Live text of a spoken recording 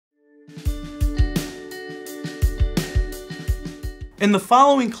In the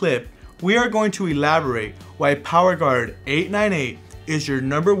following clip, we are going to elaborate why PowerGuard 898 is your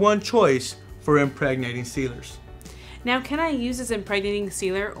 #1 choice for impregnating sealers. Now, can I use this impregnating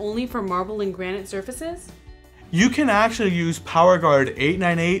sealer only for marble and granite surfaces? You can actually use PowerGuard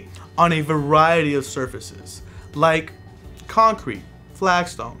 898 on a variety of surfaces, like concrete,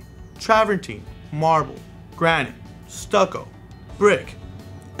 flagstone, travertine, marble, granite, stucco, brick,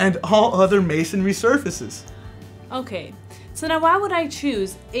 and all other masonry surfaces. Okay, so now why would I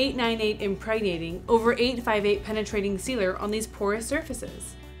choose 898 impregnating over 858 penetrating sealer on these porous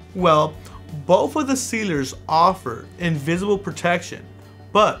surfaces? Well, both of the sealers offer invisible protection,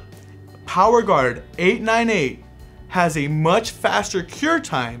 but PowerGuard 898 has a much faster cure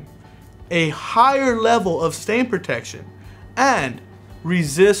time, a higher level of stain protection, and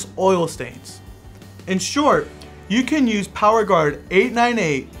resists oil stains. In short, you can use PowerGuard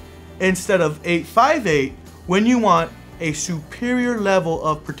 898 instead of 858 when you want a superior level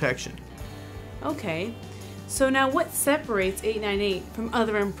of protection. Okay, so now what separates 898 from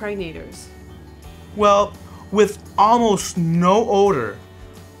other impregnators? Well, with almost no odor,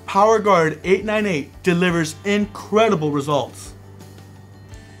 PowerGuard 898 delivers incredible results.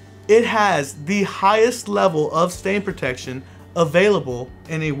 It has the highest level of stain protection available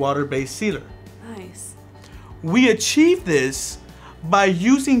in a water-based sealer. Nice. We achieve this by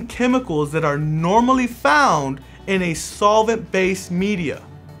using chemicals that are normally found in a solvent-based media.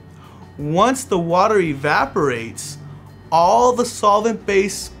 Once the water evaporates, all the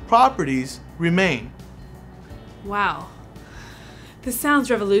solvent-based properties remain. Wow, this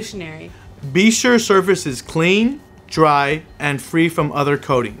sounds revolutionary. Be sure surface is clean, dry, and free from other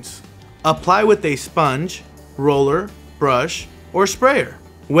coatings. Apply with a sponge, roller, brush, or sprayer.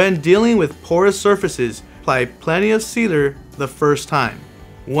 When dealing with porous surfaces, apply plenty of sealer the first time.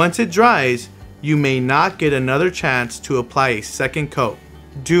 Once it dries, you may not get another chance to apply a second coat.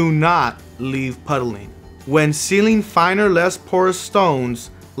 Do not leave puddling. When sealing finer, less porous stones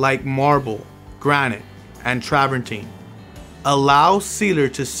like marble, granite, and travertine, allow sealer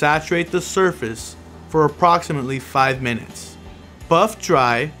to saturate the surface for approximately 5 minutes. Buff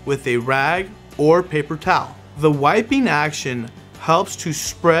dry with a rag or paper towel. The wiping action helps to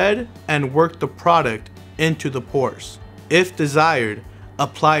spread and work the product into the pores. If desired,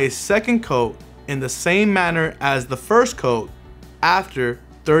 apply a second coat in the same manner as the first coat after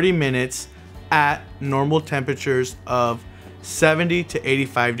 30 minutes at normal temperatures of 70 to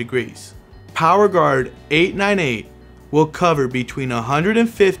 85 degrees. PowerGuard 898 will cover between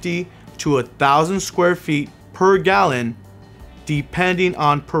 150 to 1,000 square feet per gallon depending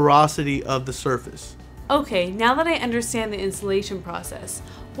on porosity of the surface. Okay, now that I understand the installation process,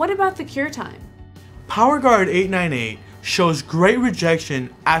 what about the cure time? PowerGuard 898 shows great rejection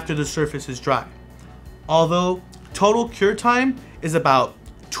after the surface is dry, although total cure time is about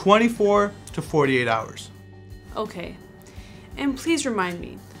 24 to 48 hours. Okay, and please remind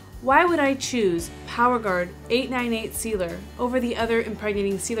me, why would I choose PowerGuard 898 sealer over the other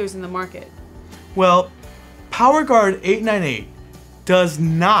impregnating sealers in the market? Well, PowerGuard 898 does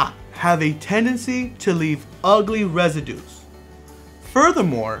not have a tendency to leave ugly residues.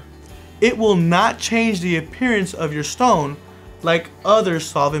 Furthermore, it will not change the appearance of your stone like other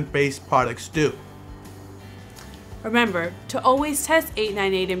solvent-based products do. Remember to always test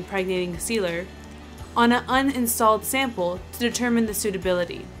 898 impregnating sealer on an uninstalled sample to determine the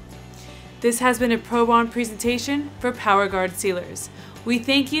suitability. This has been a Pro Bond presentation for PowerGuard sealers. We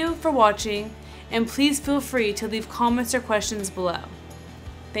thank you for watching, and please feel free to leave comments or questions below.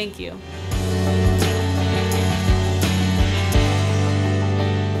 Thank you.